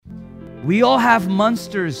We all have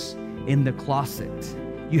monsters in the closet.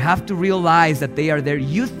 You have to realize that they are there.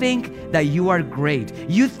 You think that you are great.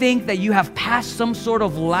 You think that you have passed some sort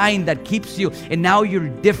of line that keeps you, and now you're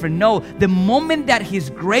different. No, the moment that His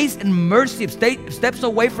grace and mercy steps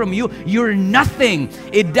away from you, you're nothing.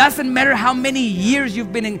 It doesn't matter how many years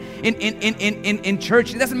you've been in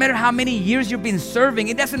church. It doesn't matter how many years you've been serving.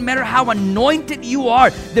 It doesn't matter how anointed you are.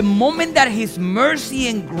 The moment that His mercy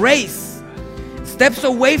and grace steps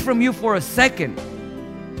away from you for a second,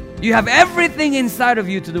 you have everything inside of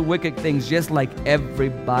you to do wicked things just like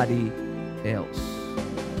everybody else.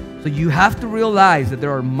 So you have to realize that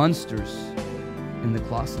there are monsters in the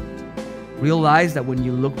closet. Realize that when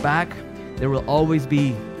you look back, there will always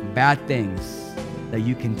be bad things that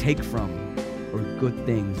you can take from or good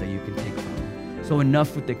things that you can take from. So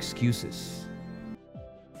enough with the excuses.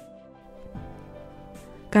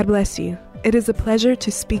 God bless you. It is a pleasure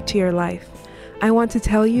to speak to your life. I want to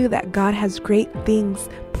tell you that God has great things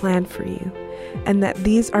planned for you, and that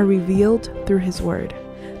these are revealed through His Word.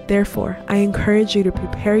 Therefore, I encourage you to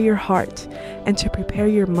prepare your heart and to prepare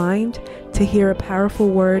your mind to hear a powerful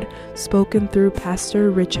word spoken through Pastor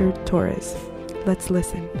Richard Torres. Let's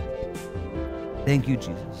listen. Thank you,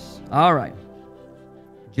 Jesus. All right.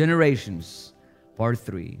 Generations, part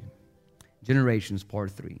 3. Generations, part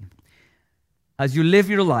 3. As you live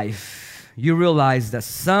your life, you realize that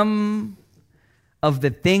some of the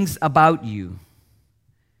things about you,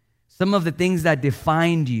 some of the things that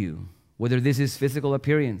defined you, whether this is physical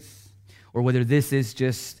appearance or whether this is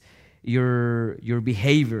just your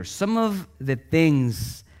behavior, some of the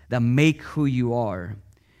things that make who you are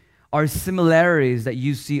similarities that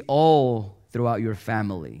you see all throughout your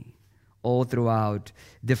family, all throughout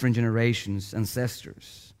different generations,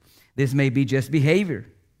 ancestors. This may be just behavior.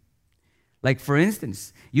 Like, for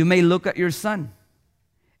instance, you may look at your son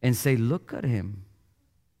and say, look at him.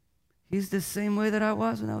 He's the same way that I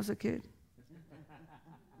was when I was a kid.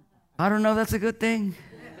 I don't know if that's a good thing.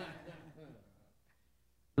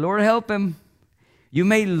 Lord help him. You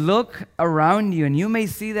may look around you and you may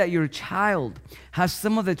see that your child has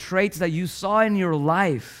some of the traits that you saw in your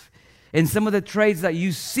life and some of the traits that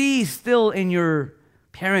you see still in your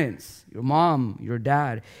parents, your mom, your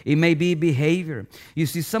dad. It may be behavior. You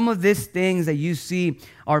see, some of these things that you see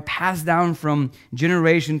are passed down from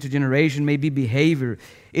generation to generation, may be behavior.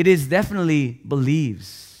 It is definitely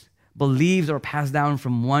beliefs. Beliefs are passed down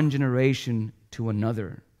from one generation to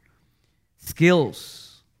another.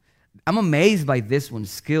 Skills. I'm amazed by this one,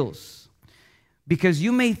 skills. Because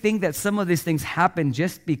you may think that some of these things happen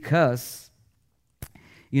just because,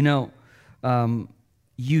 you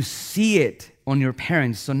see it on your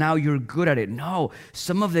parents, so now you're good at it. No,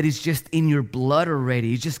 some of that is just in your blood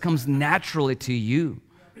already. It just comes naturally to you.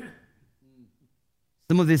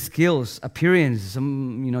 Some of these skills, appearance,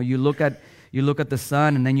 you look at the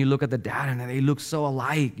son and then you look at the dad and they look so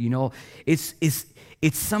alike, It's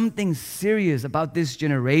something serious about these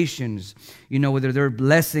generations, whether they're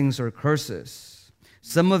blessings or curses.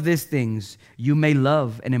 Some of these things you may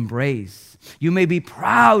love and embrace. You may be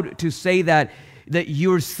proud to say that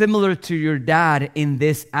you're similar to your dad in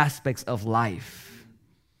these aspects of life.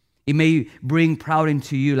 It may bring pride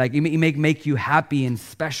into you, like it may make you happy and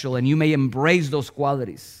special, and you may embrace those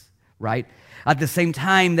qualities, right? At the same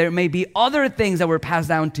time, there may be other things that were passed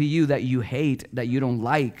down to you that you hate, that you don't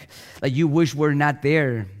like, that you wish were not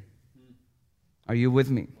there. Are you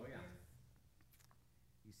with me? Oh, yeah.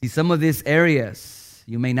 You see, some of these areas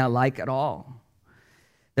you may not like at all.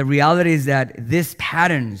 The reality is that these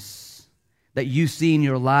patterns that you see in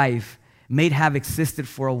your life may have existed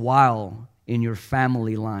for a while in your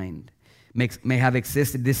family line, may have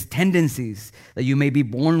existed, these tendencies that you may be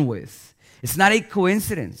born with. It's not a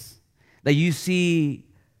coincidence that you see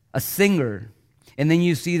a singer and then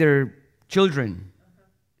you see their children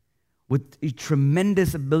with a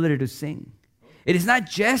tremendous ability to sing. It is not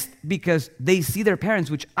just because they see their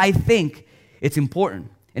parents, which I think it's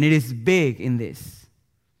important and it is big in this.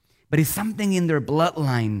 But it's something in their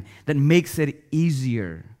bloodline that makes it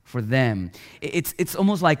easier for them. It's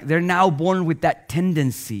almost like they're now born with that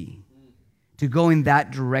tendency to go in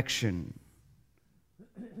that direction.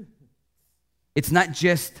 It's not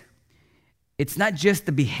just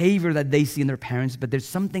the behavior that they see in their parents, but there's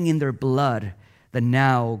something in their blood that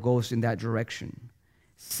now goes in that direction.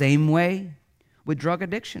 Same way with drug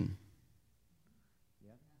addiction.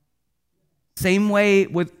 Same way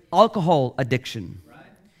with alcohol addiction.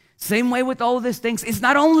 Same way with all these things. It's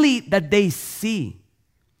not only that they see,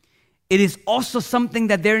 it is also something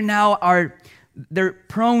that they're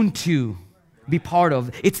prone to be part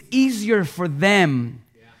of. It's easier for them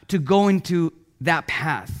to go into that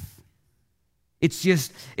path. It's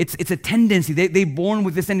a tendency. They born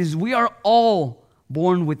with this tendency. We are all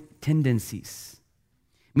born with tendencies.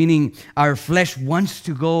 Meaning our flesh wants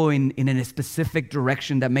to go in a specific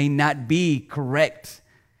direction that may not be correct.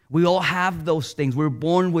 We all have those things. We're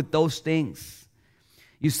born with those things.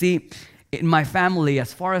 You see, in my family,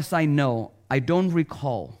 as far as I know, I don't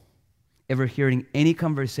recall ever hearing any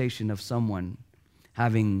conversation of someone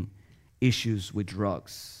having issues with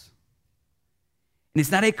drugs. And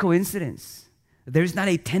it's not a coincidence. There's not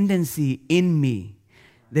a tendency in me.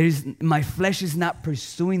 My flesh is not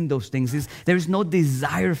pursuing those things. There's no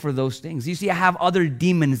desire for those things. You see, I have other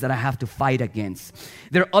demons that I have to fight against.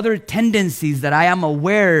 There are other tendencies that I am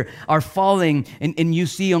aware are falling, and you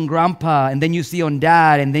see on grandpa, and then you see on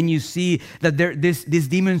dad, and then you see that these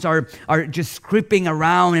demons are just creeping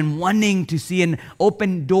around and wanting to see an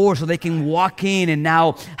open door so they can walk in and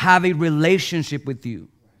now have a relationship with you.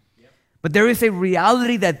 But there is a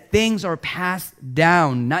reality that things are passed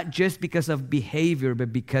down, not just because of behavior,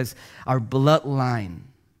 but because our bloodline,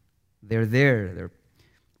 they're there. They're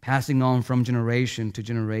passing on from generation to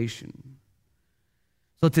generation.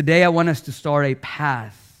 So today I want us to start a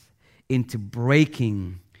path into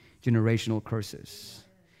breaking generational curses.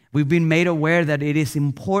 We've been made aware that it is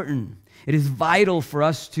important. It is vital for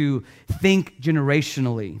us to think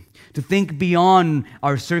generationally, to think beyond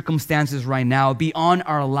our circumstances right now, beyond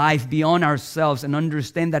our life, beyond ourselves, and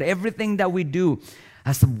understand that everything that we do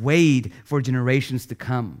has a weight for generations to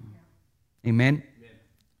come. Amen?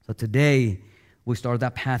 So today, we start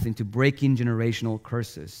that path into breaking generational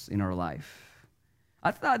curses in our life.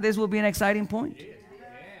 I thought this would be an exciting point.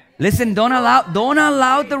 Listen, don't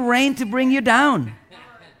allow the rain to bring you down.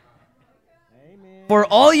 For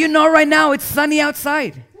all you know right now, it's sunny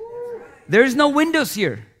outside. There's no windows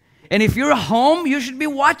here. And if you're home, you should be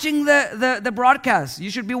watching the broadcast. You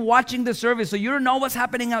should be watching the service so you know what's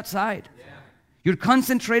happening outside. You're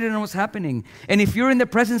concentrated on what's happening. And if you're in the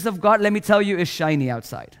presence of God, let me tell you, it's shiny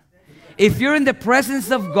outside. If you're in the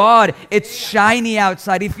presence of God, it's shiny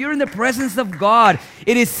outside. If you're in the presence of God,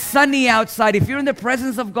 it is sunny outside. If you're in the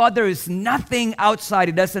presence of God, there is nothing outside.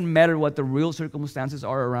 It doesn't matter what the real circumstances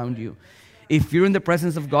are around you. If you're in the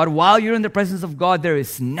presence of God, while you're in the presence of God, there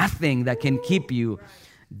is nothing that can keep you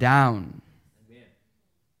down.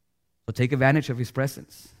 So take advantage of His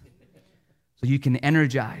presence. So you can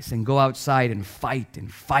energize and go outside and fight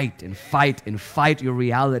and fight and fight and fight your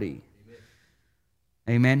reality.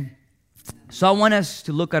 Amen. So I want us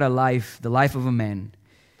to look at the life of a man,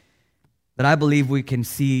 that I believe we can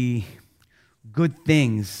see good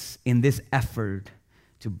things in this effort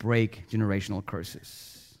to break generational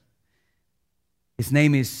curses. His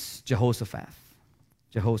name is Jehoshaphat.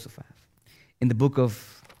 Jehoshaphat. In the book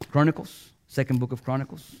of Chronicles, second book of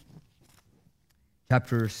Chronicles,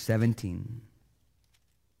 chapter 17.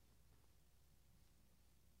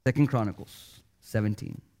 2 Chronicles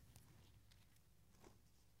 17.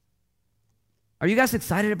 Are you guys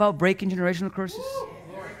excited about breaking generational curses?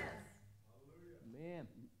 Man.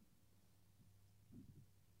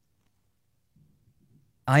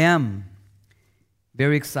 I am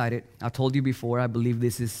very excited. I told you before, I believe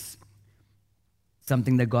this is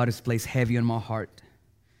something that God has placed heavy on my heart.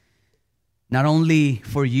 Not only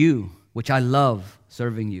for you, which I love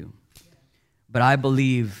serving you, but I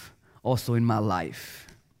believe also in my life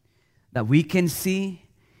that we can see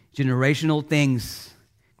generational things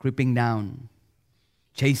creeping down,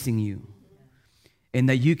 chasing you, and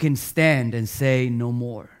that you can stand and say, no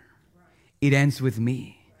more. It ends with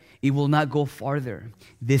me. It will not go farther.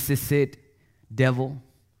 This is it, devil.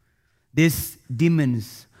 These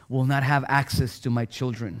demons will not have access to my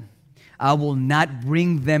children. I will not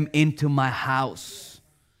bring them into my house.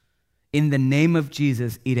 In the name of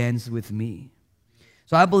Jesus, it ends with me.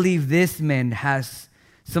 So I believe this man has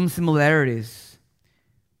some similarities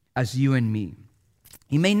as you and me.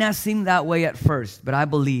 He may not seem that way at first, but I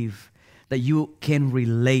believe that you can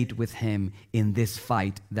relate with him in this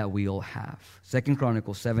fight that we all have. 2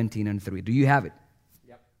 Chronicles 17 and 3. Do you have it?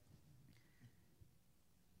 Yep.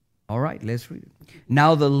 All right, let's read it.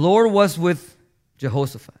 Now the Lord was with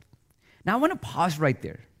Jehoshaphat. Now I want to pause right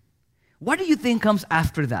there. What do you think comes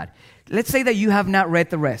after that? Let's say that you have not read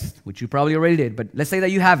the rest, which you probably already did, but let's say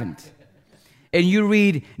that you haven't. And you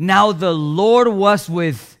read, now the Lord was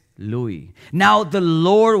with Louis. Now the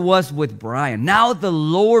Lord was with Brian. Now the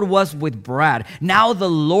Lord was with Brad. Now the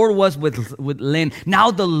Lord was with Lynn.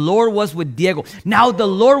 Now the Lord was with Diego. Now the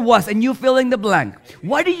Lord was, and you fill in the blank.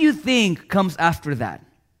 What do you think comes after that?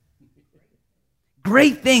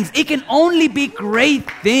 Great things. It can only be great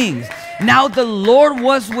things. Now the Lord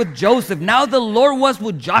was with Joseph. Now the Lord was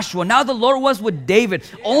with Joshua. Now the Lord was with David.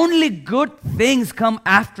 Only good things come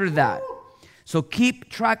after that. So keep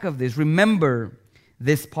track of this. Remember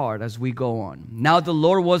this part as we go on. Now the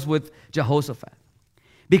Lord was with Jehoshaphat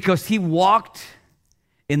because he walked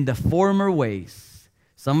in the former ways.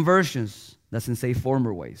 Some versions doesn't say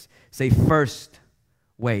former ways, say first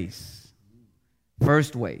ways.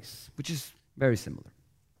 First ways, which is very similar.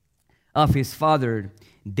 Of his father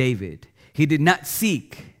David. He did not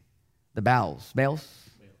seek the Baals.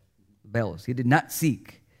 Baals. He did not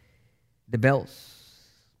seek the Baals.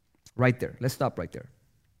 Right there. Let's stop right there.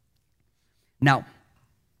 Now,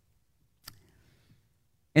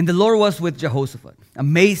 and the Lord was with Jehoshaphat.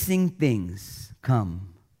 Amazing things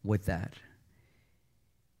come with that.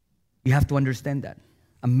 You have to understand that.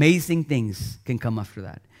 Amazing things can come after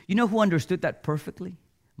that. You know who understood that perfectly?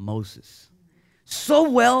 Moses. So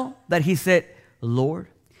well that he said, Lord,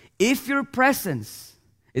 if your presence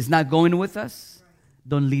is not going with us,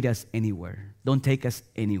 don't lead us anywhere. Don't take us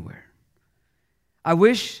anywhere. I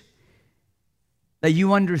wish that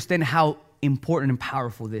you understand how important and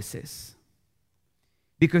powerful this is.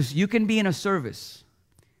 Because you can be in a service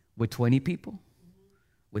with 20 people,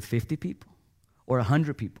 with 50 people, or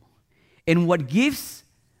 100 people. And what gives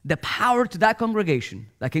the power to that congregation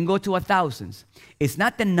that can go to 1,000 is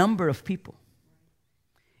not the number of people.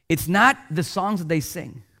 It's not the songs that they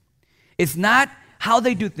sing. It's not how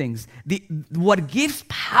they do things. What gives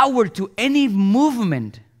power to any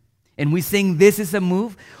movement, and we sing this is a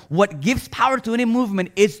move, what gives power to any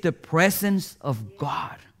movement is the presence of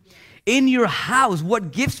God. In your house,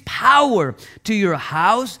 what gives power to your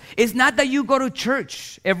house is not that you go to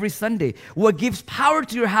church every Sunday. What gives power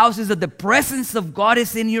to your house is that the presence of God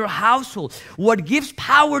is in your household. What gives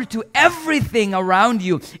power to everything around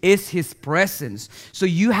you is His presence. So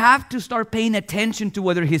you have to start paying attention to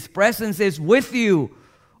whether His presence is with you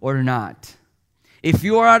or not. If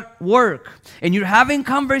you are at work and you're having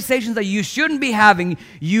conversations that you shouldn't be having,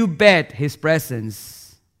 you bet His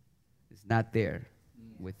presence is not there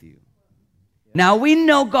with you. Now, we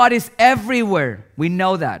know God is everywhere. We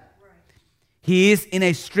know that. He is in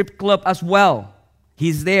a strip club as well.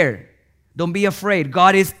 He's there. Don't be afraid.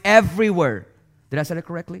 God is everywhere. Did I say that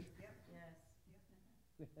correctly?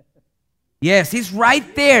 Yes, He's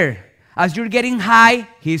right there. As you're getting high,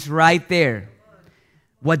 He's right there.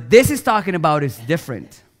 What this is talking about is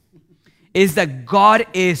different. Is that God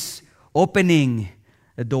is opening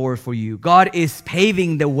the door for you. God is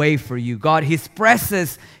paving the way for you. God, His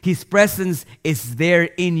presence is there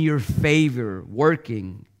in your favor,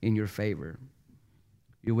 working in your favor.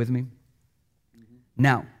 You with me?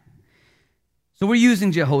 Now, so we're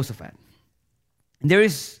using Jehoshaphat. There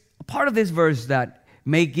is a part of this verse that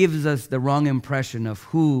may give us the wrong impression of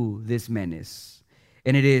who this man is.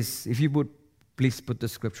 And it is, if you would please put the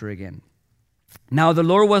scripture again. Now the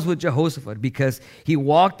Lord was with Jehoshaphat because he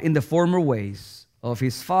walked in the former ways of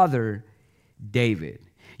his father David.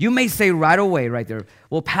 You may say right away, right there,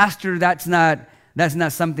 well, Pastor, that's not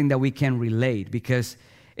something that we can relate because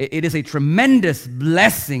it is a tremendous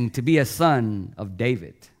blessing to be a son of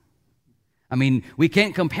David. I mean, we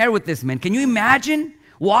can't compare with this man. Can you imagine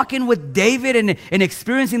walking with David and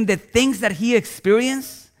experiencing the things that he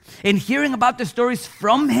experienced? And hearing about the stories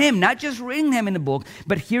from him, not just reading them in the book,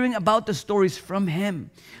 but hearing about the stories from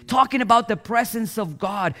him. Talking about the presence of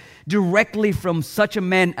God directly from such a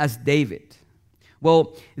man as David.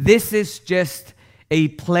 Well, this is just a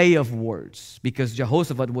play of words because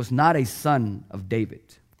Jehoshaphat was not a son of David.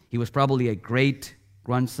 He was probably a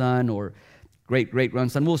great-grandson or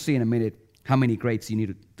great-great-grandson. We'll see in a minute how many greats you need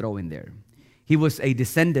to throw in there. He was a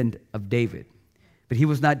descendant of David, but he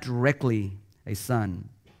was not directly a son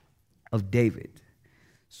of David.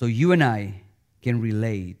 So you and I can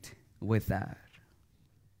relate with that.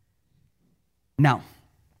 Now,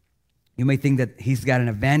 you may think that he's got an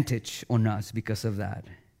advantage on us because of that,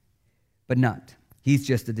 but not. He's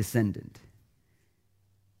just a descendant.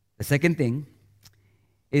 The second thing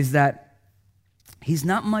is that he's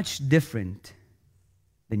not much different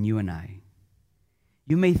than you and I.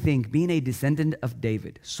 You may think being a descendant of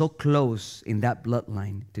David, so close in that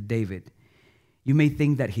bloodline to David, you may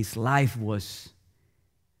think that his life was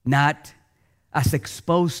not as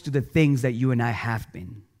exposed to the things that you and I have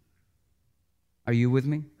been. Are you with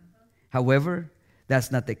me? However,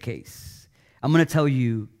 that's not the case. I'm going to tell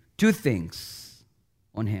you two things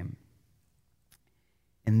on him.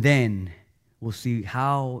 And then we'll see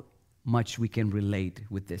how much we can relate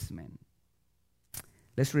with this man.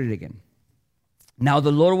 Let's read it again. Now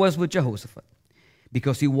the Lord was with Jehoshaphat,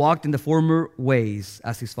 because he walked in the former ways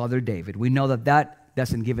as his father David. We know that that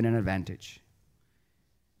doesn't give him an advantage.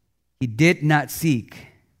 He did not seek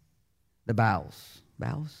the Baals.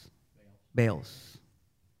 Baals?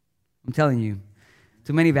 I'm telling you,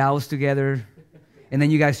 too many Baals together, And then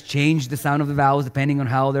you guys change the sound of the vowels depending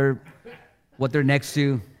on what they're next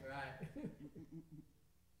to.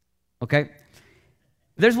 Okay?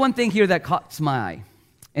 There's one thing here that caught my eye,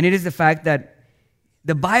 and it is the fact that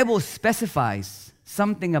the Bible specifies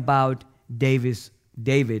something about David's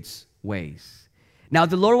ways. Now,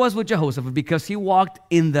 the Lord was with Jehoshaphat because he walked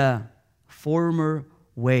in the former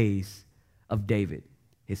ways of David,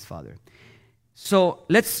 his father. So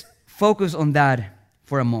let's focus on that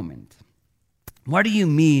for a moment. What do you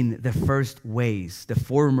mean the first ways, the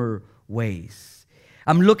former ways?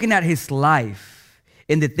 I'm looking at his life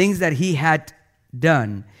and the things that he had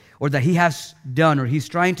done, or that he has done, or he's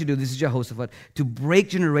trying to do, this is Jehoshaphat, to break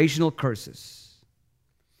generational curses.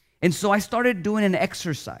 And so I started doing an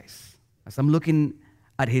exercise as I'm looking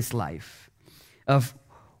at his life of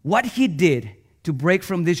what he did to break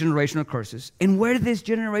from these generational curses and where these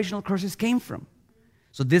generational curses came from.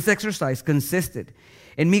 So this exercise consisted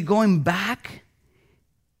in me going back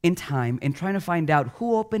in time and trying to find out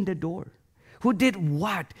who opened the door, who did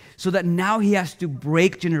what, so that now he has to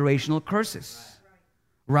break generational curses.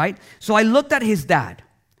 Right? So I looked at his dad,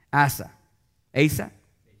 Asa, his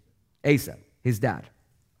dad.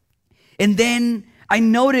 And then I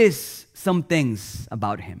noticed some things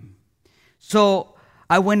about him. So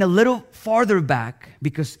I went a little farther back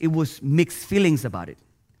because it was mixed feelings about it.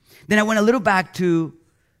 Then I went a little back to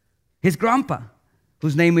his grandpa,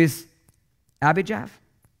 whose name is Abijah,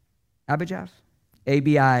 Abijah,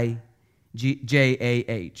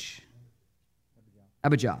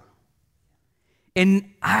 Abijah.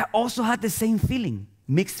 And I also had the same feeling,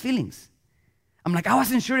 mixed feelings. I'm like, I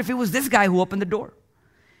wasn't sure if it was this guy who opened the door.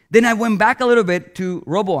 Then I went back a little bit to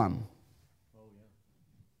Rehoboam.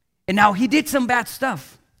 And now he did some bad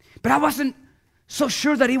stuff. But I wasn't so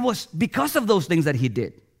sure that it was because of those things that he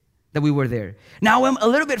did that we were there. Now I went a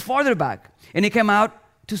little bit farther back, and it came out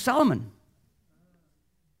to Solomon.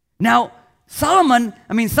 Now, Solomon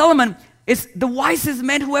is the wisest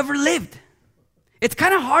man who ever lived. It's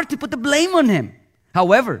kind of hard to put the blame on him.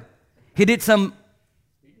 However, he did some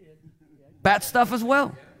bad stuff as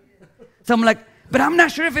well. So I'm like, but I'm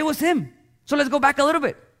not sure if it was him. So let's go back a little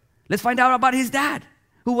bit. Let's find out about his dad.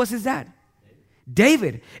 Who was his dad?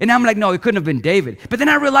 David. And I'm like, no, it couldn't have been David. But then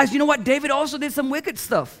I realized, you know what? David also did some wicked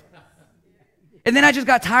stuff. And then I just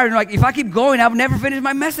got tired. And like, if I keep going, I'll never finish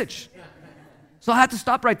my message. So I had to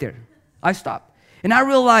stop right there. I stopped. And I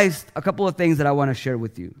realized a couple of things that I want to share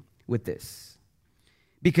with you with this.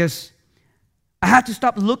 Because I had to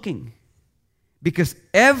stop looking. Because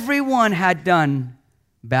everyone had done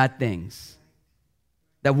bad things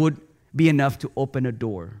that would be enough to open a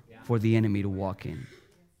door for the enemy to walk in.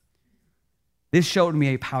 This showed me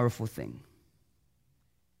a powerful thing.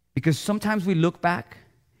 Because sometimes we look back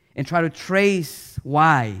and try to trace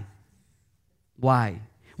why.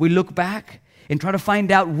 We look back and try to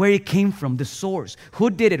find out where it came from, the source. Who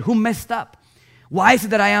did it? Who messed up? Why is it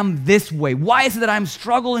that I am this way? Why is it that I'm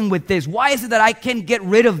struggling with this? Why is it that I can't get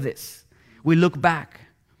rid of this? We look back.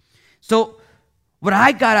 So what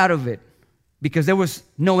I got out of it, because there was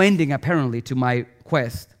no ending apparently to my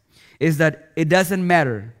quest, is that it doesn't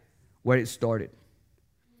matter where it started.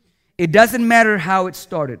 It doesn't matter how it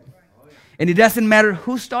started. And it doesn't matter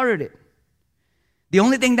who started it. The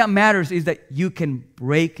only thing that matters is that you can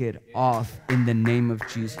break it off in the name of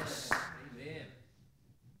Jesus.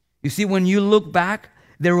 You see, when you look back,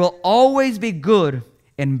 there will always be good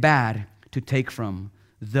and bad to take from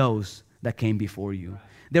those that came before you.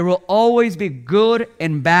 There will always be good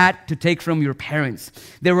and bad to take from your parents.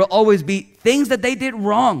 There will always be things that they did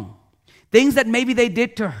wrong, things that maybe they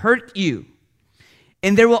did to hurt you.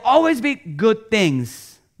 And there will always be good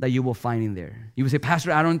things that you will find in there. You will say,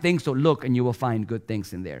 Pastor, I don't think so. Look, and you will find good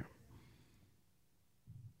things in there.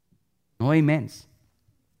 No amens.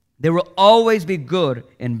 There will always be good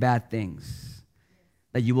and bad things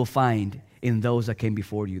that you will find in those that came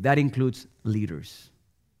before you. That includes leaders.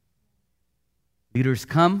 Leaders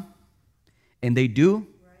come and they do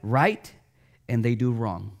right and they do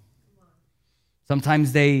wrong.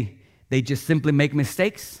 Sometimes they just simply make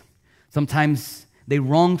mistakes. Sometimes they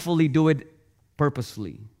wrongfully do it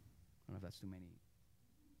purposefully. I don't know if that's too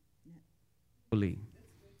many.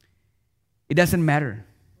 It doesn't matter.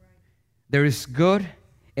 There is good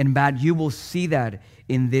and bad. You will see that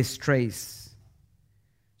in this trace.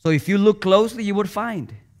 So if you look closely, you would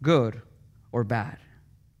find good or bad.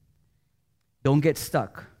 Don't get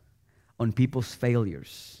stuck on people's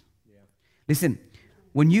failures. Listen,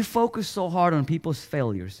 when you focus so hard on people's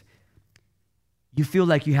failures, you feel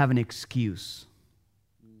like you have an excuse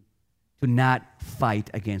to not fight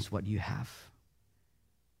against what you have.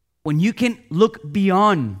 When you can look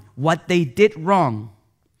beyond what they did wrong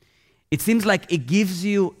it seems like it gives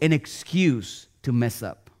you an excuse to mess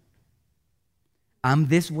up. I'm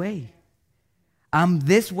this way. I'm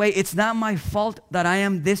this way. It's not my fault that I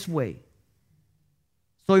am this way.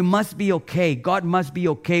 So it must be okay. God must be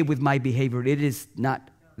okay with my behavior. It is not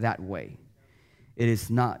that way. It is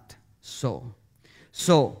not so.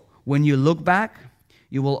 So when you look back,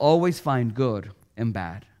 you will always find good and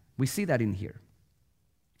bad. We see that in here.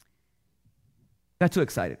 Got too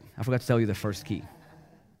excited. I forgot to tell you the first key.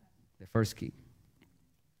 The first key.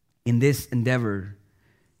 In this endeavor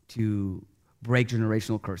to break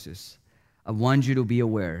generational curses, I want you to be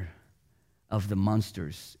aware of the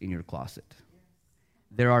monsters in your closet.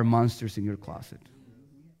 There are monsters in your closet.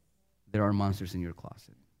 There are monsters in your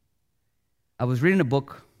closet. I was reading a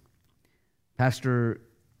book, Pastor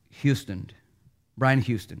Brian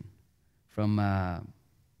Houston from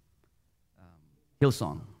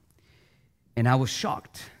Hillsong. And I was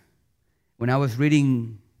shocked when I was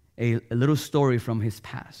reading a little story from his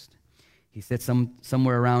past. He said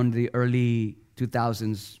somewhere around the early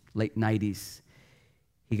 2000s, late 90s,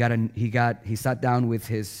 he sat down with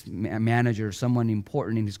his manager, someone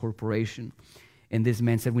important in his corporation, and this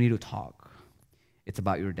man said, "We need to talk. It's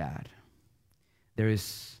about your dad. There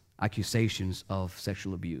is accusations of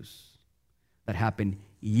sexual abuse that happened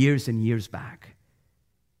years and years back,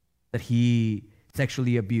 that he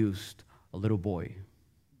sexually abused a little boy."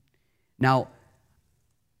 Now,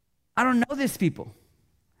 I don't know these people.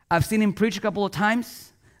 I've seen him preach a couple of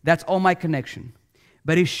times. That's all my connection.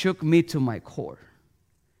 But it shook me to my core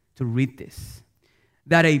to read this.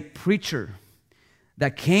 That a preacher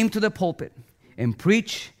that came to the pulpit and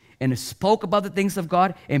preached and spoke about the things of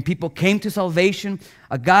God and people came to salvation,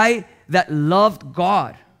 a guy that loved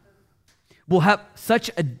God, will have such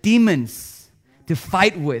a demons to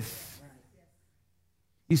fight with.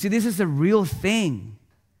 You see, this is a real thing.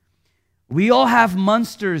 We all have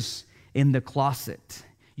monsters in the closet.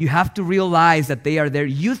 You have to realize that they are there.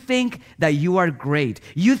 You think that you are great.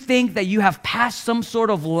 You think that you have passed some sort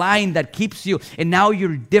of line that keeps you, and now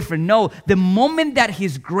you're different. No, the moment that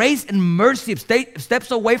His grace and mercy steps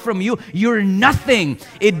away from you, you're nothing.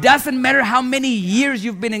 It doesn't matter how many years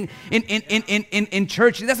you've been in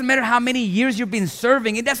church. It doesn't matter how many years you've been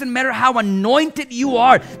serving. It doesn't matter how anointed you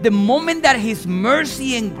are. The moment that His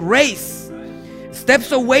mercy and grace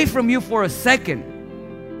steps away from you for a second,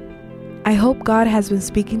 I hope God has been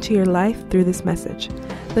speaking to your life through this message.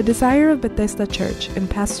 The desire of Bethesda Church and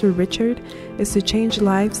Pastor Richard is to change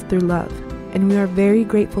lives through love, and we are very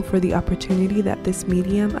grateful for the opportunity that this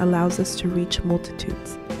medium allows us to reach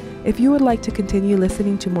multitudes. If you would like to continue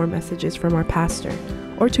listening to more messages from our pastor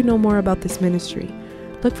or to know more about this ministry,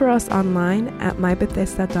 look for us online at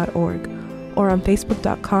mybethesda.org or on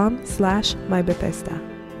facebook.com/mybethesda.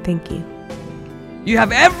 Thank you. you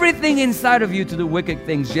have everything inside of you to do wicked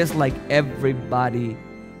things just like everybody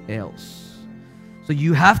else. So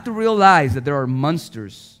you have to realize that there are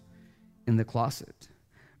monsters in the closet.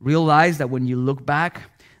 Realize that when you look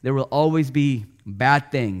back, there will always be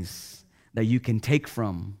bad things that you can take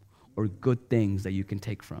from or good things that you can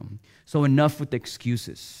take from. So enough with the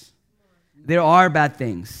excuses. There are bad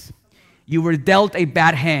things. You were dealt a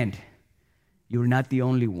bad hand. You're not the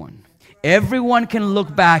only one. Everyone can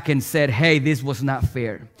look back and said, hey, this was not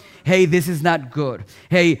fair. Hey, this is not good.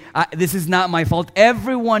 Hey, this is not my fault.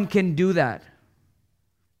 Everyone can do that.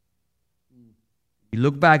 You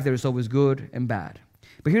look back, there's always good and bad.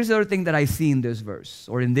 But here's the other thing that I see in this verse,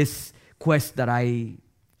 or in this quest that I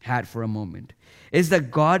had for a moment, is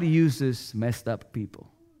that God uses messed up people.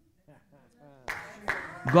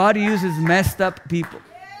 God uses messed up people.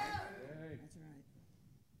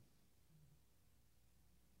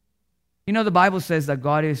 You know, the Bible says that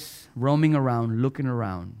God is roaming around, looking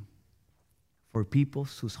around for people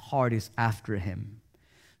whose heart is after Him,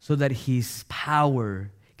 so that His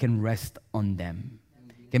power can rest on them,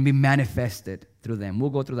 can be manifested through them.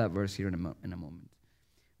 We'll go through that verse here in a moment.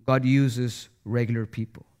 God uses regular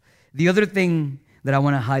people. The other thing that I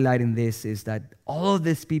want to highlight in this is that all of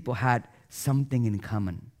these people had something in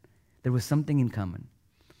common. There was something in common.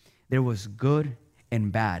 There was good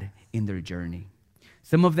and bad in their journey.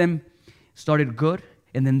 Some of them started good,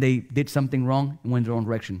 and then they did something wrong and went their own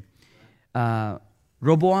direction.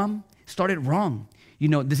 Rehoboam started wrong. You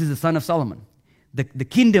know, this is the son of Solomon. The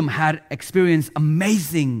kingdom had experienced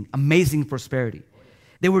amazing prosperity.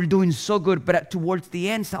 They were doing so good, but towards the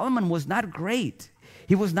end, Solomon was not great.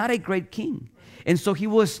 He was not a great king. And so he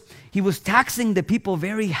was taxing the people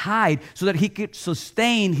very high so that he could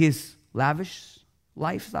sustain his lavish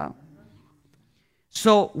lifestyle.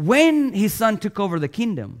 So when his son took over the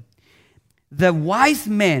kingdom, the wise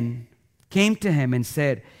men came to him and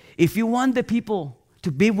said, if you want the people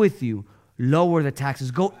to be with you, lower the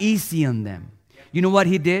taxes. Go easy on them. You know what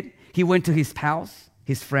he did? He went to his pals,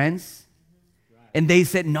 his friends, and they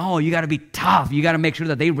said, no, you got to be tough. You got to make sure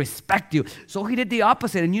that they respect you. So he did the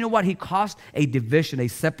opposite. And you know what? He caused a division, a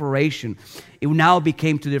separation. It now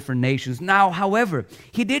became two different nations. Now, however,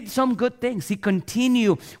 he did some good things. He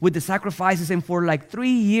continued with the sacrifices. And for like 3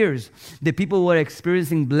 years, the people were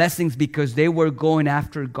experiencing blessings because they were going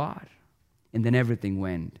after God. And then everything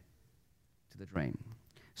went to the drain.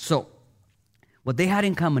 So what they had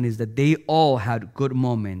in common is that they all had good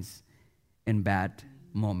moments and bad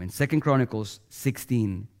moments. 2 Chronicles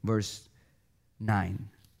 16, verse 9.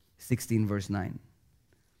 16, verse 9.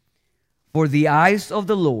 For the eyes of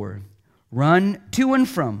the Lord run to and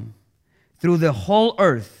from through the whole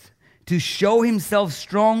earth to show himself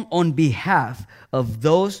strong on behalf of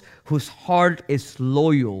those whose heart is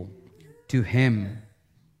loyal to him.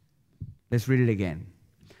 Let's read it again.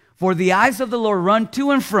 For the eyes of the Lord run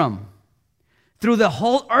to and from through the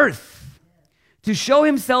whole earth to show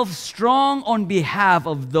himself strong on behalf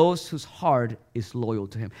of those whose heart is loyal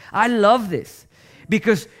to him. I love this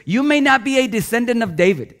because you may not be a descendant of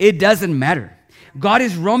David. It doesn't matter. God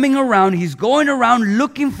is roaming around. He's going around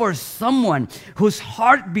looking for someone whose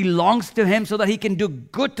heart belongs to him so that he can do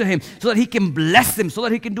good to him, so that he can bless him, so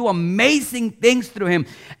that he can do amazing things through him.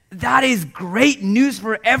 That is great news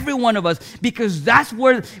for every one of us because that's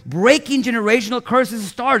where breaking generational curses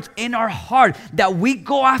starts, in our heart, that we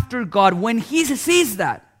go after God. When he sees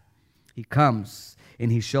that, he comes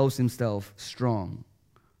and he shows himself strong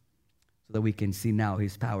so that we can see now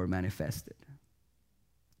his power manifested.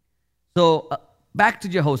 So back to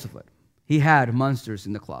Jehoshaphat. He had monsters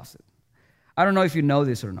in the closet. I don't know if you know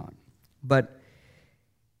this or not, but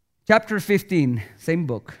chapter 15, same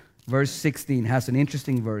book, verse 16 has an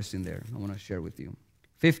interesting verse in there I want to share with you.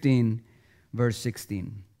 15, verse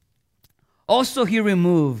 16. Also he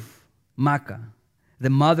removed Maacah, the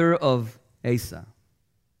mother of Asa.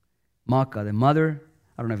 Maacah, the mother,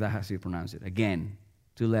 I don't know if that's how you pronounce it. Again,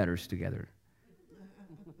 2 letters together.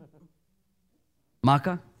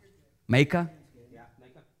 Maacah? Maacah?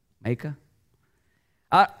 Maacah?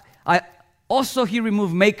 Also he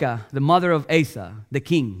removed Maacah, the mother of Asa, the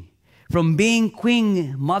king, from being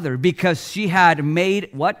queen mother because she had made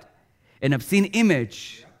what? An obscene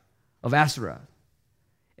image of Asherah.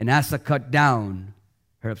 And Asa cut down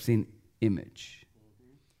her obscene image.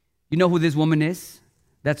 You know who this woman is?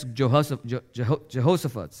 That's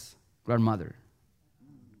Jehoshaphat's grandmother.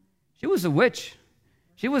 She was a witch.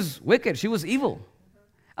 She was wicked. She was evil.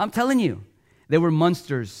 I'm telling you, there were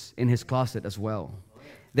monsters in his closet as well.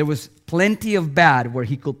 There was plenty of bad where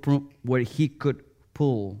he could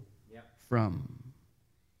pull from.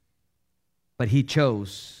 But he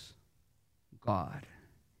chose God.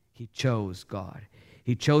 He chose God.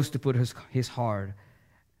 He chose to put his heart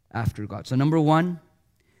after God. So number one,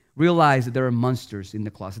 realize that there are monsters in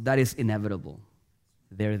the closet. That is inevitable.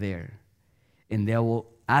 They're there. And they will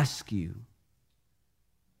ask you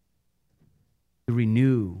to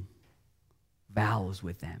renew vows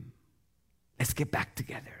with them. Let's get back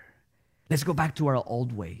together. Let's go back to our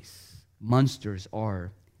old ways. Monsters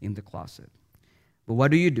are in the closet. But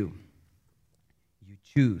what do? You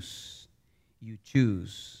choose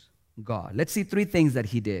God. Let's see 3 things that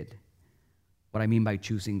he did. What I mean by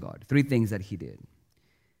choosing God. 3 things that he did.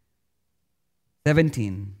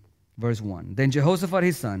 17, verse 1. Then Jehoshaphat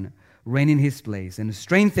his son reigned in his place and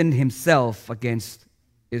strengthened himself against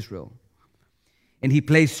Israel. And he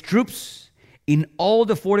placed troops in all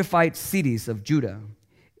the fortified cities of Judah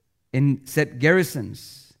and set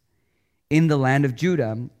garrisons in the land of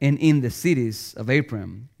Judah and in the cities of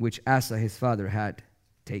Ephraim, which Asa his father had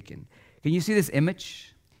taken. Can you see this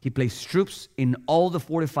image? He placed troops in all the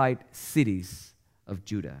fortified cities of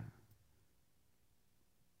Judah.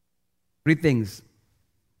 3 things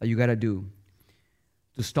that you got to do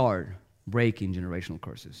to start breaking generational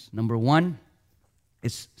curses. Number 1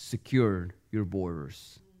 is secure your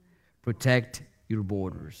borders. Protect your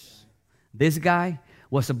borders. This guy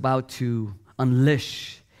was about to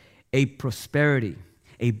unleash a prosperity,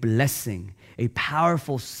 a blessing, a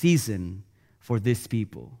powerful season for this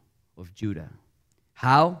people of Judah.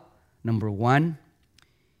 How? Number 1,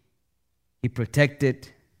 he protected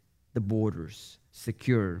the borders,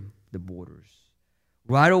 secure the borders.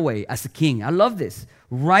 Right away, as a king, I love this.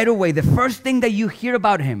 Right away, the first thing that you hear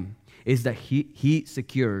about him is that he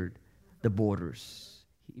secured the borders.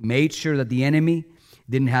 He made sure that the enemy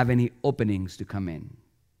didn't have any openings to come in.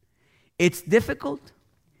 It's difficult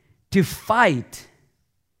to fight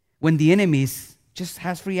when the enemy just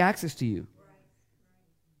has free access to you.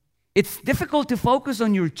 It's difficult to focus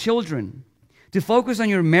on your children, to focus on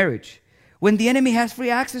your marriage, when the enemy has free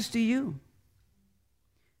access to you.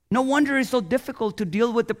 No wonder it's so difficult to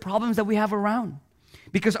deal with the problems that we have around,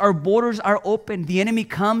 because our borders are open. The enemy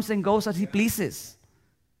comes and goes as he pleases.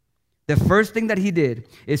 The first thing that he did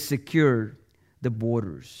is secure the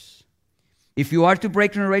borders. If you are to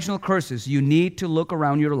break generational curses, you need to look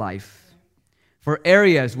around your life for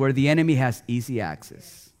areas where the enemy has easy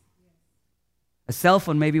access. A cell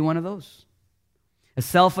phone may be one of those. A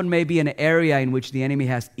cell phone may be an area in which the enemy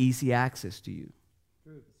has easy access to you.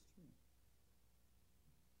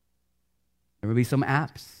 There will be some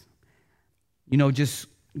apps, just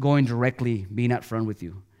going directly, being up front with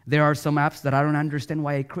you. There are some apps that I don't understand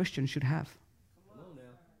why a Christian should have.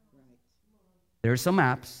 There are some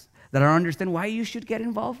apps that I don't understand why you should get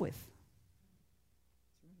involved with.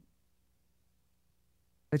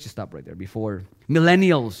 Let's just stop right there before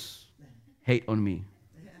millennials hate on me.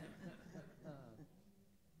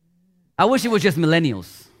 I wish it was just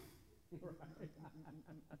millennials.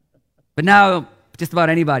 But now just about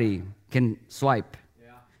anybody can swipe,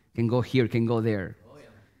 can go here, can go there.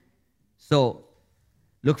 So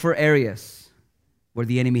look for areas where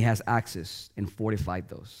the enemy has access and fortify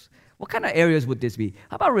those. What kind of areas would this be?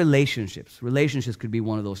 How about relationships? Relationships could be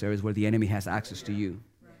one of those areas where the enemy has access to you.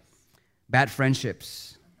 Bad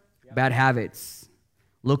friendships, bad habits.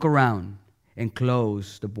 Look around and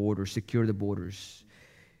close the borders, secure the borders.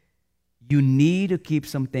 You need to keep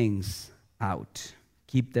some things out.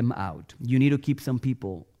 Keep them out. You need to keep some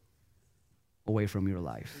people away from your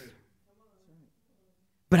life.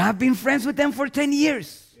 But I've been friends with them for 10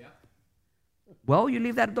 years. Well, you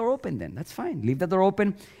leave that door open then. That's fine. Leave that door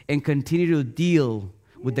open and continue to deal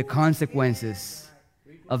with the consequences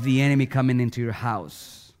of the enemy coming into your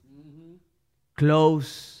house.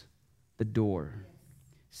 Close the door.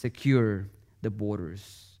 Secure the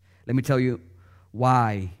borders. Let me tell you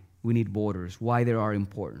why we need borders, why they are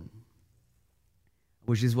important.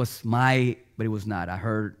 Which is was but it was not. I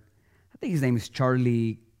think his name is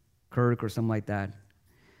Charlie Kirk or something like that.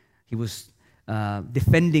 He was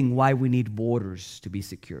defending why we need borders to be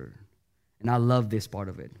secure. And I love this part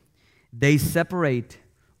of it. They separate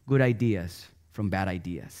good ideas from bad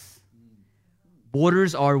ideas.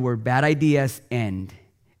 Borders are where bad ideas end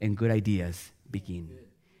and good ideas begin.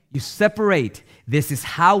 You separate. This is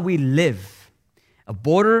how we live. A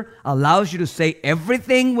border allows you to say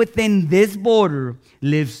everything within this border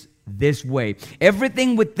lives this way.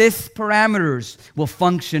 Everything with these parameters will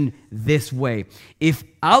function this way. If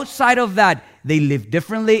outside of that they live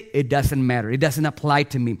differently, it doesn't matter. It doesn't apply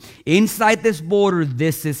to me. Inside this border,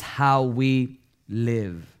 this is how we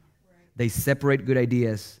live. They separate good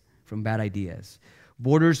ideas from bad ideas.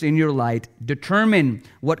 Borders in your light determine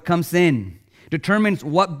what comes in, determines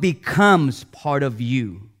what becomes part of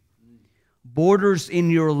you. Borders in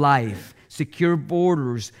your life, secure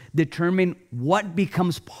borders, determine what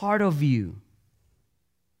becomes part of you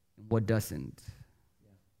and what doesn't.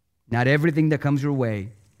 Not everything that comes your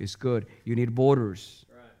way is good. You need borders.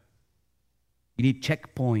 You need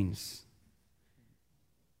checkpoints.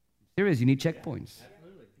 Serious, you need checkpoints.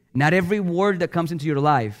 Not every word that comes into your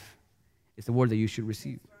life is the word that you should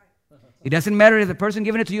receive. It doesn't matter if the person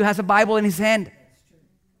giving it to you has a Bible in his hand.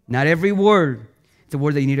 Not every word is the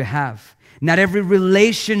word that you need to have. Not every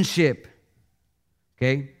relationship,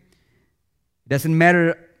 okay? It doesn't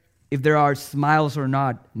matter if there are smiles or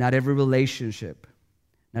not. Not every relationship,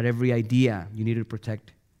 not every idea. You need to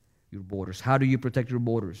protect your borders. How do you protect your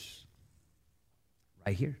borders?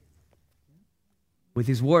 Right here. With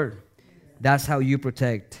His Word. That's how you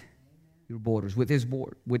protect your borders, with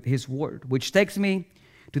His Word. Which takes me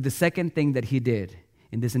to the second thing that He did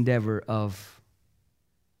in this endeavor of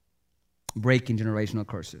breaking generational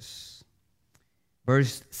curses.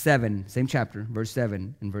 Verse 7, same chapter, verse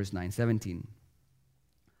 7 and verse 9, 17.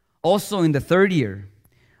 Also in the 3rd year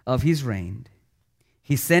of his reign,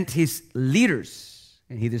 he sent his leaders,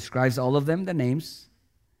 and he describes all of them, the names.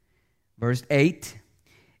 Verse 8,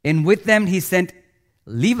 and with them he sent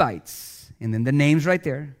Levites, and then the names right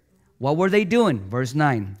there. What were they doing? Verse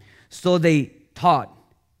 9, so they taught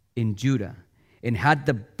in Judah and had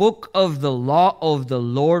the book of the law of the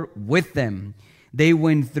Lord with them. They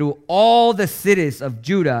went through all the cities of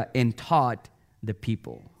Judah and taught the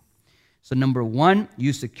people. So number 1,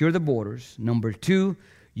 you secure the borders. Number 2,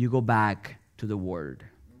 you go back to the Word.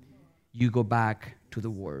 You go back to the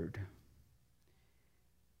Word.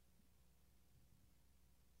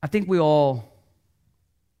 I think we all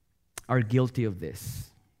are guilty of this.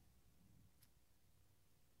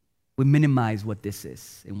 We minimize what this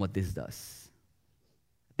is and what this does.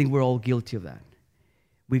 I think we're all guilty of that.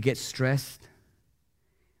 We get stressed.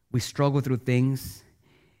 We struggle through things,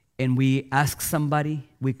 and we ask somebody,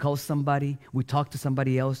 we call somebody, we talk to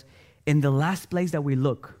somebody else, and the last place that we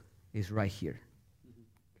look is right here.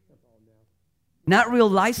 Not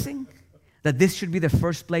realizing that this should be the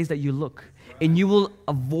first place that you look, and you will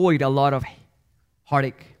avoid a lot of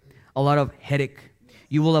heartache, a lot of headache.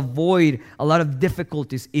 You will avoid a lot of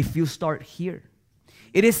difficulties if you start here.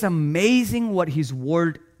 It is amazing what His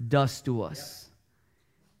Word does to us.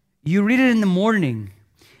 You read it in the morning,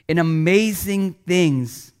 and amazing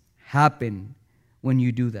things happen when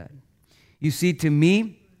you do that. You see, to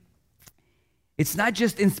me, it's not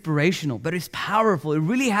just inspirational, but it's powerful. It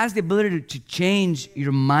really has the ability to change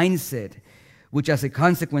your mindset, which as a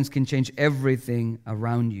consequence can change everything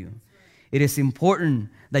around you. It is important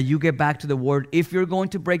that you get back to the Word. If you're going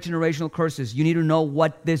to break generational curses, you need to know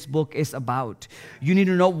what this book is about. You need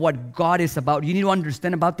to know what God is about. You need to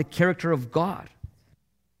understand about the character of God.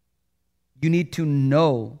 You need to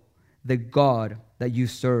know the God that you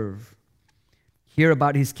serve. Hear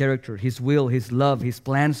about His character, His will, His love, His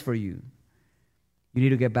plans for you. You need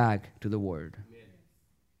to get back to the Word.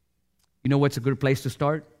 You know what's a good place to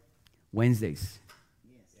start? Wednesdays.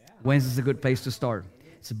 Wednesday's a good place to start.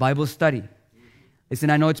 It's a Bible study. Listen,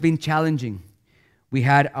 I know it's been challenging. We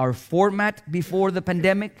had our format before the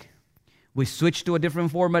pandemic. We switched to a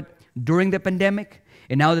different format during the pandemic.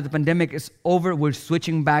 And now that the pandemic is over, we're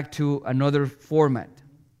switching back to another format,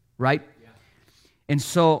 right? Yeah. And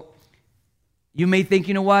so you may think,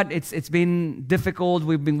 you know what, it's been difficult.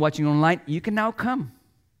 We've been watching online. You can now come.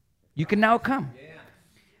 You can now come. Yeah.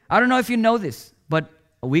 I don't know if you know this, but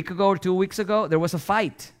a week ago or 2 weeks ago, there was a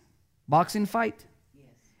fight, boxing fight,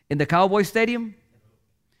 in the Cowboy Stadium.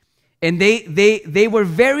 And they were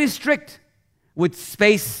very strict with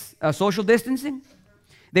social distancing.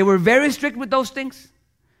 They were very strict with those things.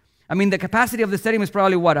 I mean, the capacity of the stadium is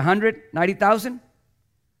probably what, 190,000?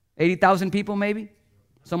 80,000 people maybe?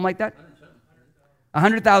 Something like that?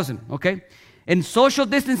 100,000, okay? And social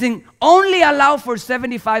distancing only allowed for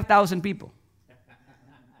 75,000 people.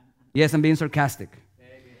 Yes, I'm being sarcastic.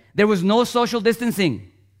 There was no social distancing.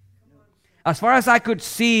 As far as I could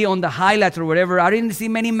see on the highlights or whatever, I didn't see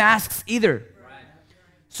many masks either.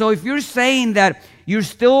 So if you're saying that you're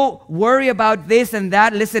still worried about this and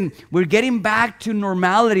that, listen, we're getting back to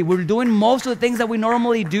normality. We're doing most of the things that we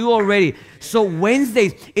normally do already. So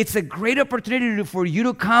Wednesdays, it's a great opportunity for you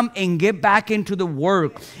to come and get back into the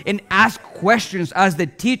work and ask questions as the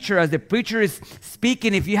teacher, as the preacher is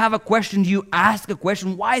speaking. If you have a question, you ask a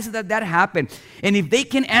question. Why is it that happened? And if they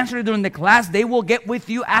can answer it during the class, they will get with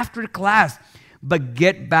you after class. But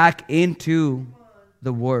get back into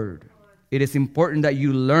the Word. It is important that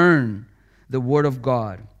you learn the Word of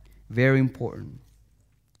God. Very important.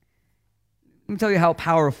 Let me tell you how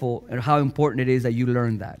powerful and how important it is that you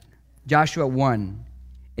learn that. Joshua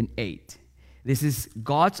 1:8. This is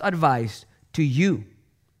God's advice to you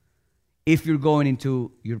if you're going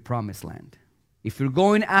into your promised land. If you're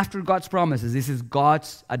going after God's promises, this is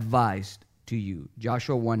God's advice to you.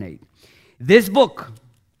 Joshua 1:8. This book,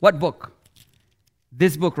 what book?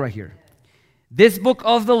 This book right here. This book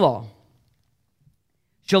of the law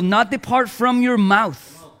shall not depart from your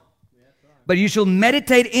mouth, but you shall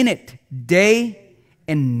meditate in it day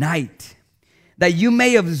and night, that you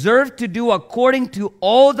may observe to do according to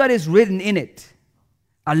all that is written in it.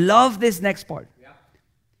 I love this next part.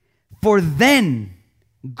 For then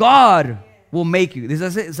God will make you.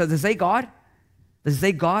 Does it say God? Does it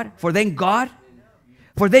say God? For then God?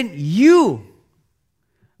 For then you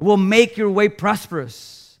will make your way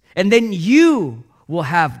prosperous, and then you will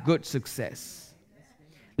have good success.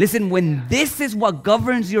 Listen, when this is what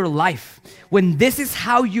governs your life, when this is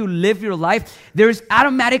how you live your life, there's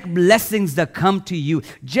automatic blessings that come to you.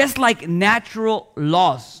 Just like natural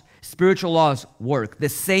laws, spiritual laws work the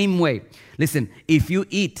same way. Listen, if you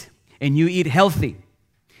eat and you eat healthy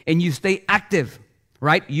and you stay active,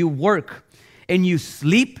 right? You work and you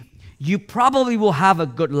sleep, you probably will have a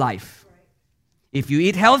good life. If you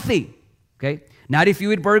eat healthy, okay? Not if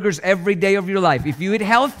you eat burgers every day of your life. If you eat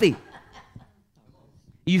healthy,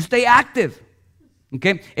 you stay active,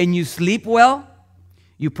 okay, and you sleep well,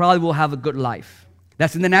 you probably will have a good life.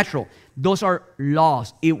 That's in the natural. Those are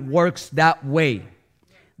laws. It works that way.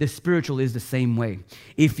 The spiritual is the same way.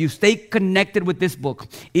 If you stay connected with this book,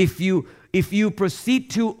 if you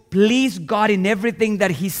proceed to please God in everything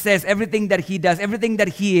that He says, everything that He does, everything that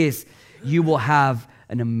He is, you will have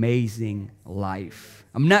an amazing life.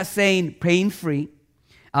 I'm not saying pain-free.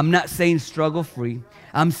 I'm not saying struggle-free.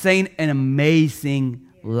 I'm saying an amazing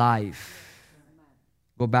life.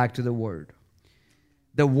 Go back to the Word.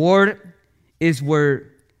 The Word is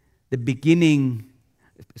where the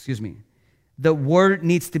the Word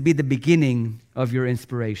needs to be the beginning of your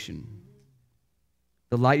inspiration.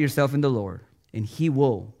 Delight yourself in the Lord, and He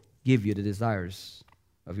will give you the desires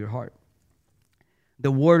of your heart.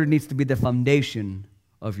 The Word needs to be the foundation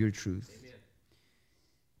of your truth. Amen.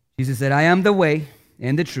 Jesus said, I am the way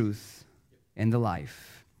and the truth and the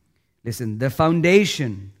life. Listen, the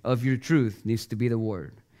foundation of your truth needs to be the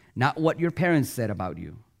Word, not what your parents said about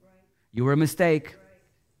you. Right. You were a mistake. Right.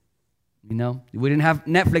 You know, we didn't have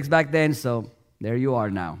Netflix back then, so there you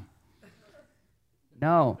are now.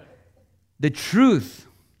 No, the truth,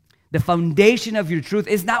 the foundation of your truth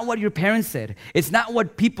is not what your parents said. It's not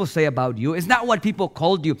what people say about you. It's not what people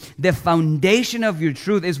called you. The foundation of your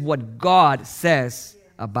truth is what God says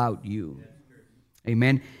about you.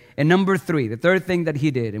 Amen. And number 3, the third thing that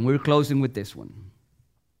He did, and we're closing with this one.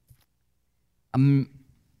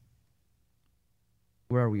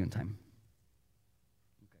 Where are we on time?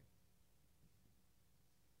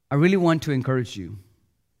 I really want to encourage you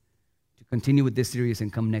to continue with this series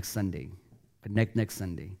and come next Sunday. Connect next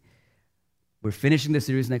Sunday. We're finishing the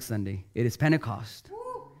series next Sunday. It is Pentecost.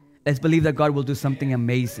 Let's believe that God will do something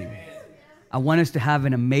amazing. I want us to have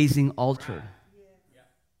an amazing altar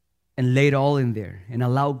and lay it all in there and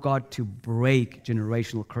allow God to break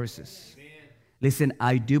generational curses. Listen,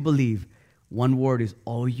 I do believe one word is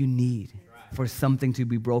all you need for something to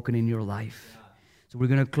be broken in your life. So we're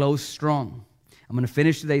going to close strong. I'm going to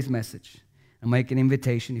finish today's message and make an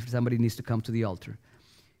invitation if somebody needs to come to the altar.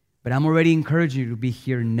 But I'm already encouraging you to be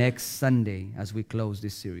here next Sunday as we close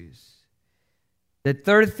this series. The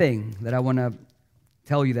third thing that I want to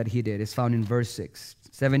tell you that He did is found in verse 6,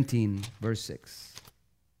 17, verse 6.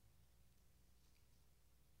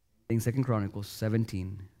 In 2 Chronicles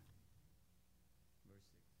 17.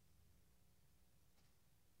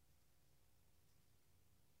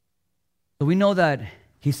 So we know that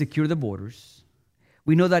He secured the borders.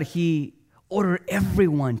 We know that He ordered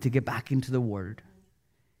everyone to get back into the Word.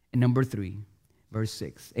 And number 3, verse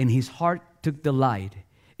 6. And his heart took delight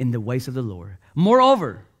in the ways of the Lord.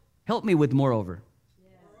 Moreover, help me with moreover.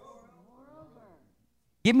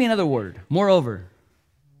 Give me another word. Moreover.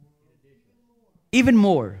 Even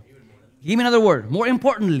more. Give me another word. More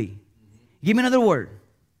importantly. Give me another word.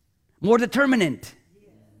 More determinant.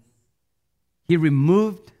 He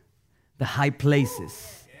removed the high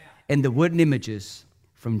places and the wooden images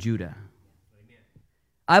from Judah.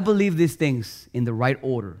 I believe these things in the right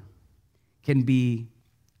order can be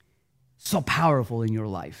so powerful in your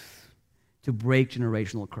life to break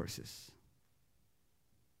generational curses.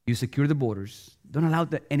 You secure the borders. Don't allow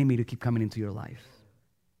the enemy to keep coming into your life.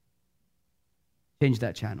 Change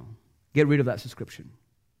that channel. Get rid of that subscription.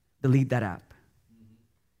 Delete that app.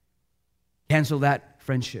 Cancel that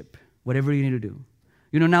friendship. Whatever you need to do.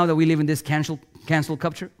 You know, now that we live in this cancel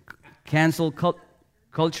culture,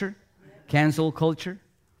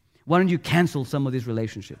 why don't you cancel some of these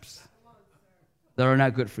relationships that are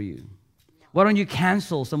not good for you? Why don't you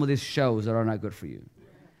cancel some of these shows that are not good for you?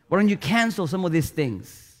 Why don't you cancel some of these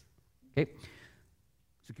things? Okay?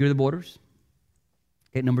 Secure the borders.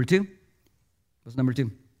 Okay, number 2. What's number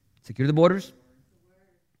 2? Secure the borders.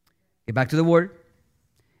 Get back to the Word.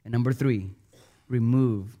 And number 3,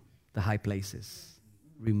 remove the high places.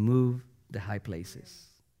 Remove the high places.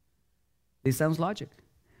 This sounds logic.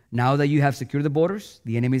 Now that you have secured the borders,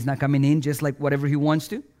 the enemy is not coming in just like whatever he wants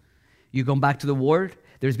to. You come back to the Word.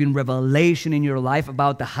 There's been revelation in your life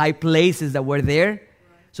about the high places that were there. Right.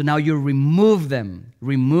 So now you remove them.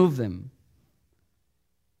 Remove them.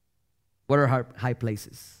 What are high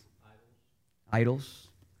places? Idols.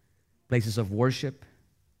 Places of worship.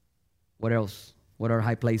 What else? What are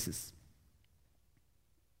high places?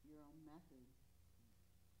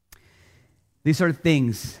 These are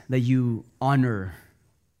things that you honor.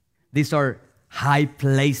 These are high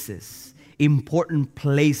places, important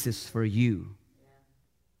places for you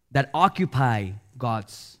that occupy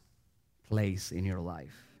God's place in your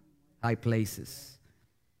life. High places.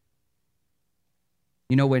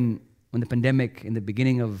 You know, when the pandemic, in the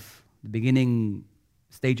beginning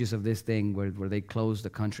stages of this thing where they closed the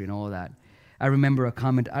country and all of that, I remember a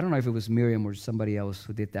comment, I don't know if it was Miriam or somebody else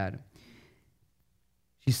who did that.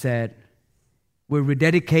 She said, we're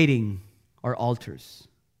rededicating our altars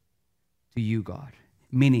to you, God.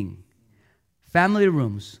 Meaning, family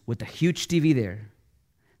rooms with a huge TV there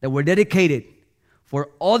that were dedicated for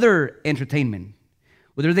other entertainment.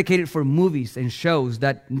 Were dedicated for movies and shows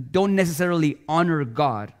that don't necessarily honor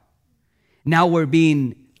God. Now we're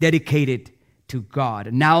being dedicated to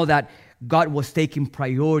God. Now that God was taking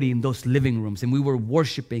priority in those living rooms and we were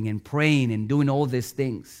worshiping and praying and doing all these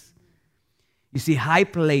things. You see, high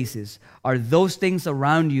places are those things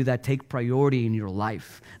around you that take priority in your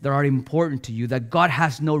life, that are important to you, that God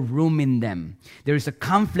has no room in them. There is a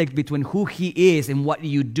conflict between who He is and what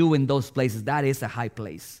you do in those places. That is a high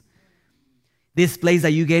place. This place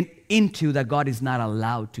that you get into that God is not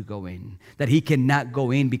allowed to go in, that He cannot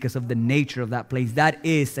go in because of the nature of that place, that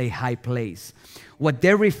is a high place. What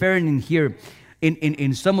they're referring in here,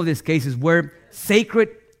 in some of these cases, were sacred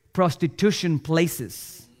prostitution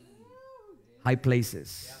places. High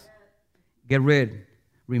places. Get rid,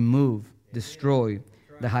 remove, destroy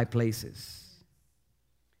the high places.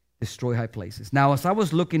 Destroy high places. Now, as I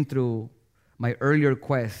was looking through my earlier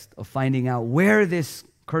quest of finding out where this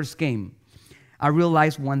curse came, I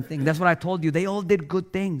realized one thing. That's what I told you. They all did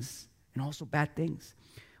good things and also bad things.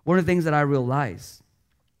 One of the things that I realized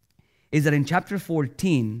is that in chapter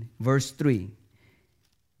 14, verse 3,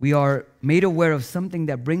 we are made aware of something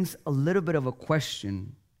that brings a little bit of a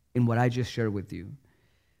question in what I just shared with you.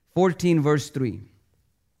 14 verse 3.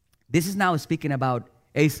 This is now speaking about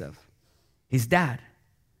Asaph, his dad,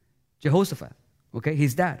 Jehoshaphat, okay,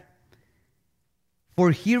 his dad.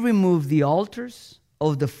 For he removed the altars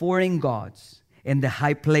of the foreign gods and the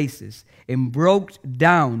high places and broke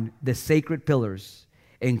down the sacred pillars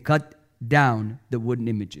and cut down the wooden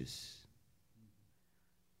images.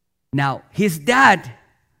 Now, his dad,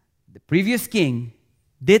 the previous king,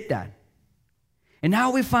 did that. And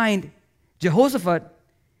now we find Jehoshaphat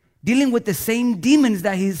dealing with the same demons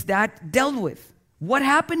that his dad dealt with. What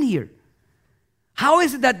happened here? How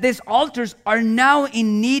is it that these altars are now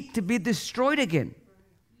in need to be destroyed again?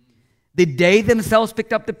 Did they themselves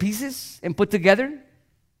pick up the pieces and put together?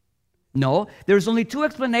 No. There's only two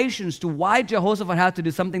explanations to why Jehoshaphat had to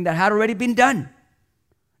do something that had already been done.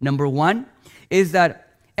 Number one is that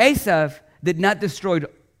Asaph did not destroy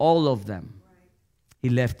all of them. He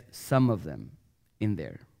left some of them in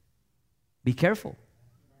there. Be careful.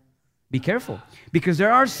 Be careful. Because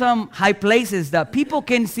there are some high places that people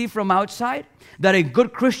can see from outside that a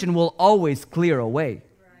good Christian will always clear away.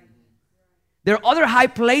 There are other high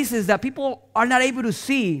places that people are not able to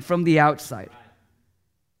see from the outside.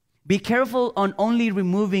 Be careful on only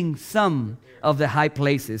removing some of the high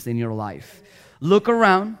places in your life. Look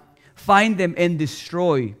around, find them, and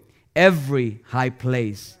destroy every high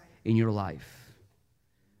place in your life.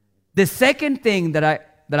 The second thing that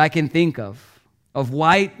I can think of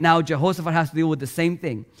why now Jehoshaphat has to deal with the same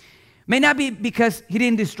thing, may not be because he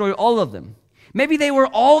didn't destroy all of them. Maybe they were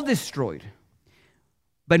all destroyed,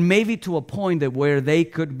 but maybe to a point that where they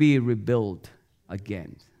could be rebuilt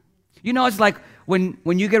again. You know, it's like when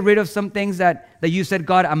you get rid of some things that you said,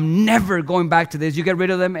 God, I'm never going back to this. You get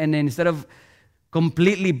rid of them, and then instead of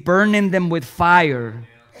completely burning them with fire,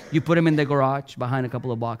 you put them in the garage behind a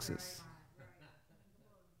couple of boxes.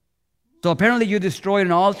 So apparently you destroyed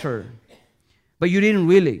an altar, but you didn't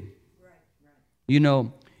really. You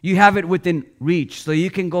know, you have it within reach, so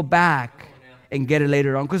you can go back and get it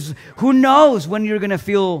later on. Because who knows when you're going to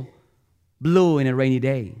feel blue in a rainy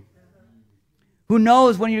day? Who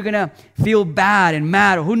knows when you're going to feel bad and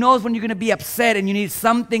mad? Or who knows when you're going to be upset and you need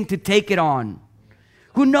something to take it on?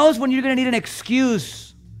 Who knows when you're going to need an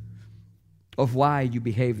excuse of why you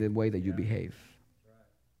behave the way that you behave?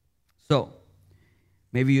 So,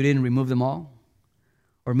 maybe you didn't remove them all.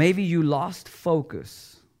 Or maybe you lost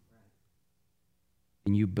focus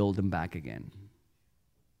and you build them back again.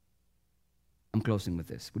 I'm closing with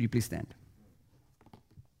this. Would you please stand?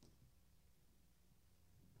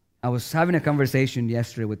 I was having a conversation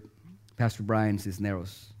yesterday with Pastor Brian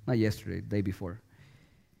Cisneros. Not yesterday, the day before.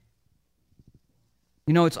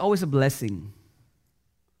 You know, it's always a blessing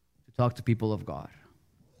to talk to people of God.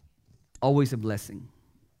 Always a blessing.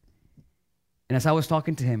 And as I was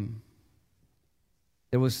talking to him,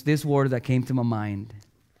 there was this word that came to my mind.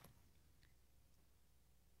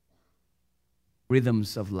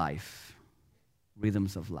 Rhythms of life.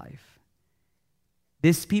 Rhythms of life.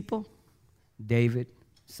 These people, David,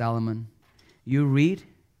 Solomon, you read,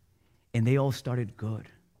 and they all started good,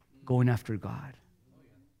 going after God.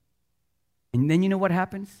 And then you know what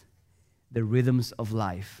happens? The rhythms of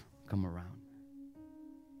life come around.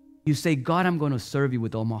 You say, God, I'm going to serve you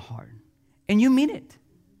with all my heart. And you mean it.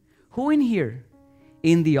 Who in here,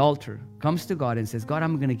 in the altar, comes to God and says, God,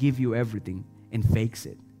 I'm going to give you everything, and fakes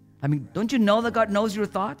it? I mean, don't you know that God knows your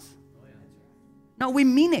thoughts? No, we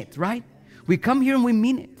mean it, right? We come here and we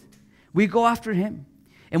mean it. We go after Him.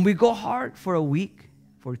 And we go hard for a week,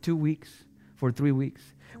 for 2 weeks, for 3 weeks.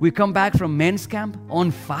 We come back from men's camp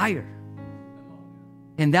on fire.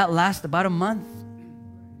 And that lasts about a month.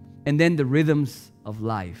 And then the rhythms of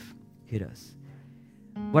life hit us.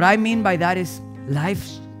 What I mean by that is life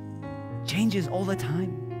changes all the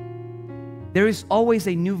time. there is always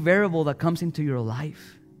a new variable that comes into your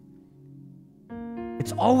life.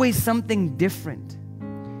 It's always something different.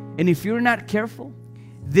 And if you're not careful,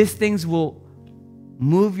 these things will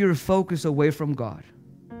move your focus away from God.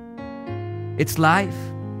 It's life.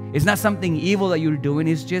 It's not something evil that you're doing.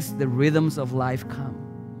 It's just the rhythms of life come.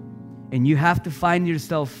 And you have to find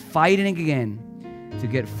yourself fighting again to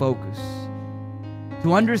get focused.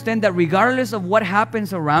 To understand that regardless of what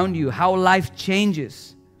happens around you, how life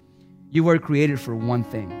changes, you were created for one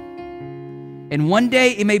thing. And one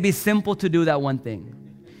day it may be simple to do that one thing.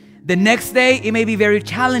 The next day it may be very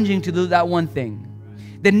challenging to do that one thing.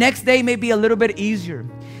 The next day may be a little bit easier.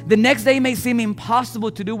 The next day may seem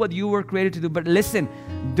impossible to do what you were created to do. But listen,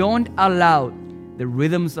 don't allow the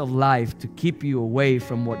rhythms of life to keep you away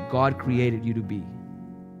from what God created you to be.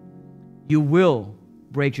 You will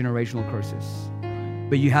break generational curses,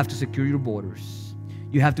 but you have to secure your borders.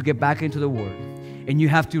 You have to get back into the Word, and you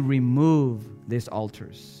have to remove these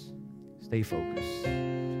altars. Stay focused.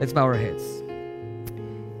 Let's bow our heads.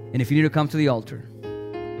 And if you need to come to the altar,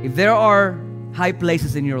 if there are high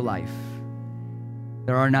places in your life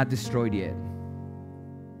that are not destroyed yet,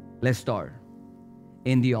 let's start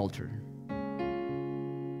in the altar.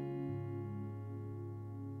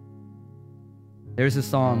 There's a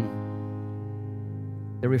song,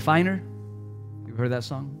 The Refiner. You've heard that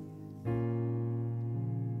song?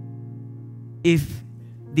 If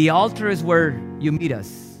the altar is where you meet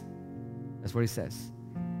us, that's what it says.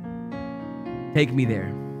 Take me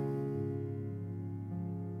there.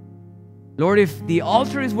 Lord, if the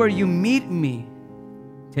altar is where you meet me,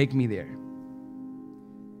 take me there.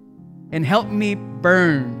 And help me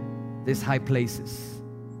burn these high places.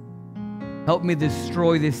 Help me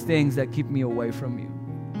destroy these things that keep me away from you.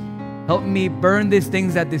 Help me burn these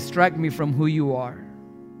things that distract me from who you are.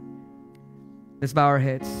 Let's bow our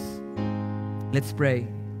heads. Let's pray.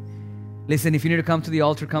 Listen, if you need to come to the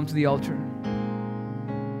altar, come to the altar.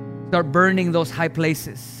 Start burning those high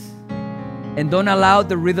places. And don't allow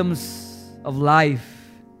the rhythms of life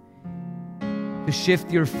to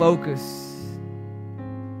shift your focus.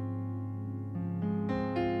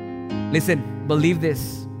 Listen, believe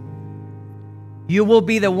this. You will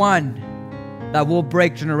be the one that will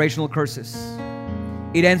break generational curses.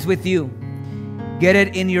 It ends with you. Get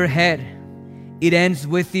it in your head. It ends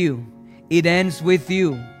with you. It ends with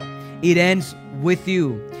you. It ends with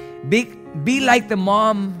you. Be like the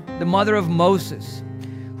mother of Moses,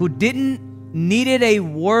 who needed a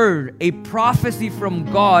word, a prophecy from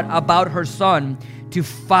God about her son to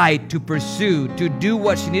fight, to pursue, to do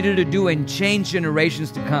what she needed to do and change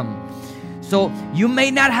generations to come. So you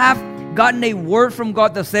may not have gotten a word from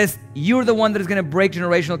God that says you're the one that is going to break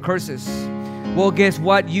generational curses. Well, guess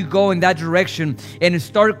what? You go in that direction and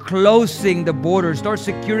start closing the borders, start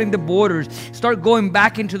securing the borders, start going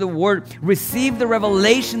back into the Word. Receive the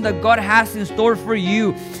revelation that God has in store for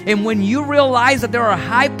you. And when you realize that there are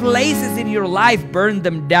high places in your life, burn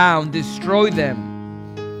them down, destroy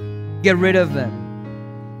them, get rid of them,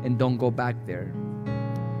 and don't go back there.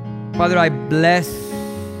 Father, I bless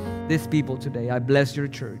these people today. I bless your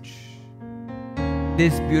church.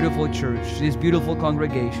 This beautiful church, this beautiful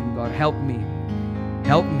congregation, God, help me.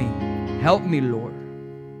 Help me. Help me, Lord.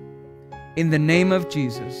 In the name of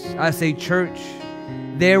Jesus, I say, church,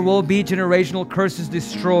 there will be generational curses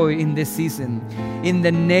destroyed in this season. In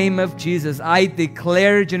the name of Jesus, I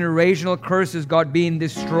declare generational curses, God, being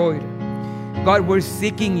destroyed. God, we're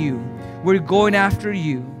seeking you. We're going after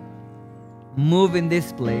you. Move in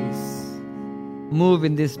this place. Move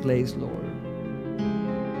in this place, Lord.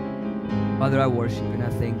 Father, I worship and I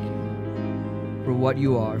thank you for what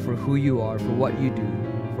you are, for who you are, for what you do,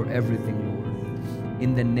 for everything, Lord.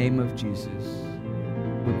 In the name of Jesus,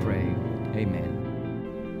 we pray. Amen.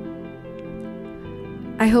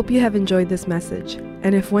 I hope you have enjoyed this message.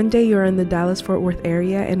 And if one day you're in the Dallas-Fort Worth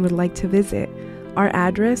area and would like to visit, our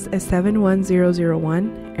address is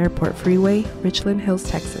 71001 Airport Freeway, Richland Hills,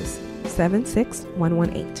 Texas,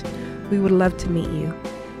 76118. We would love to meet you.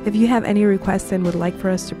 If you have any requests and would like for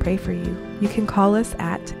us to pray for you, you can call us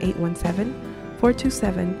at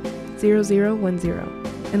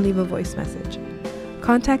 817-427-0010 and leave a voice message.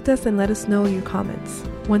 Contact us and let us know your comments.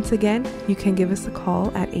 Once again, you can give us a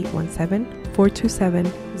call at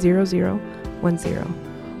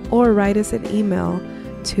 817-427-0010 or write us an email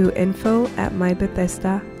to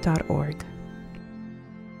info@mybethesda.org.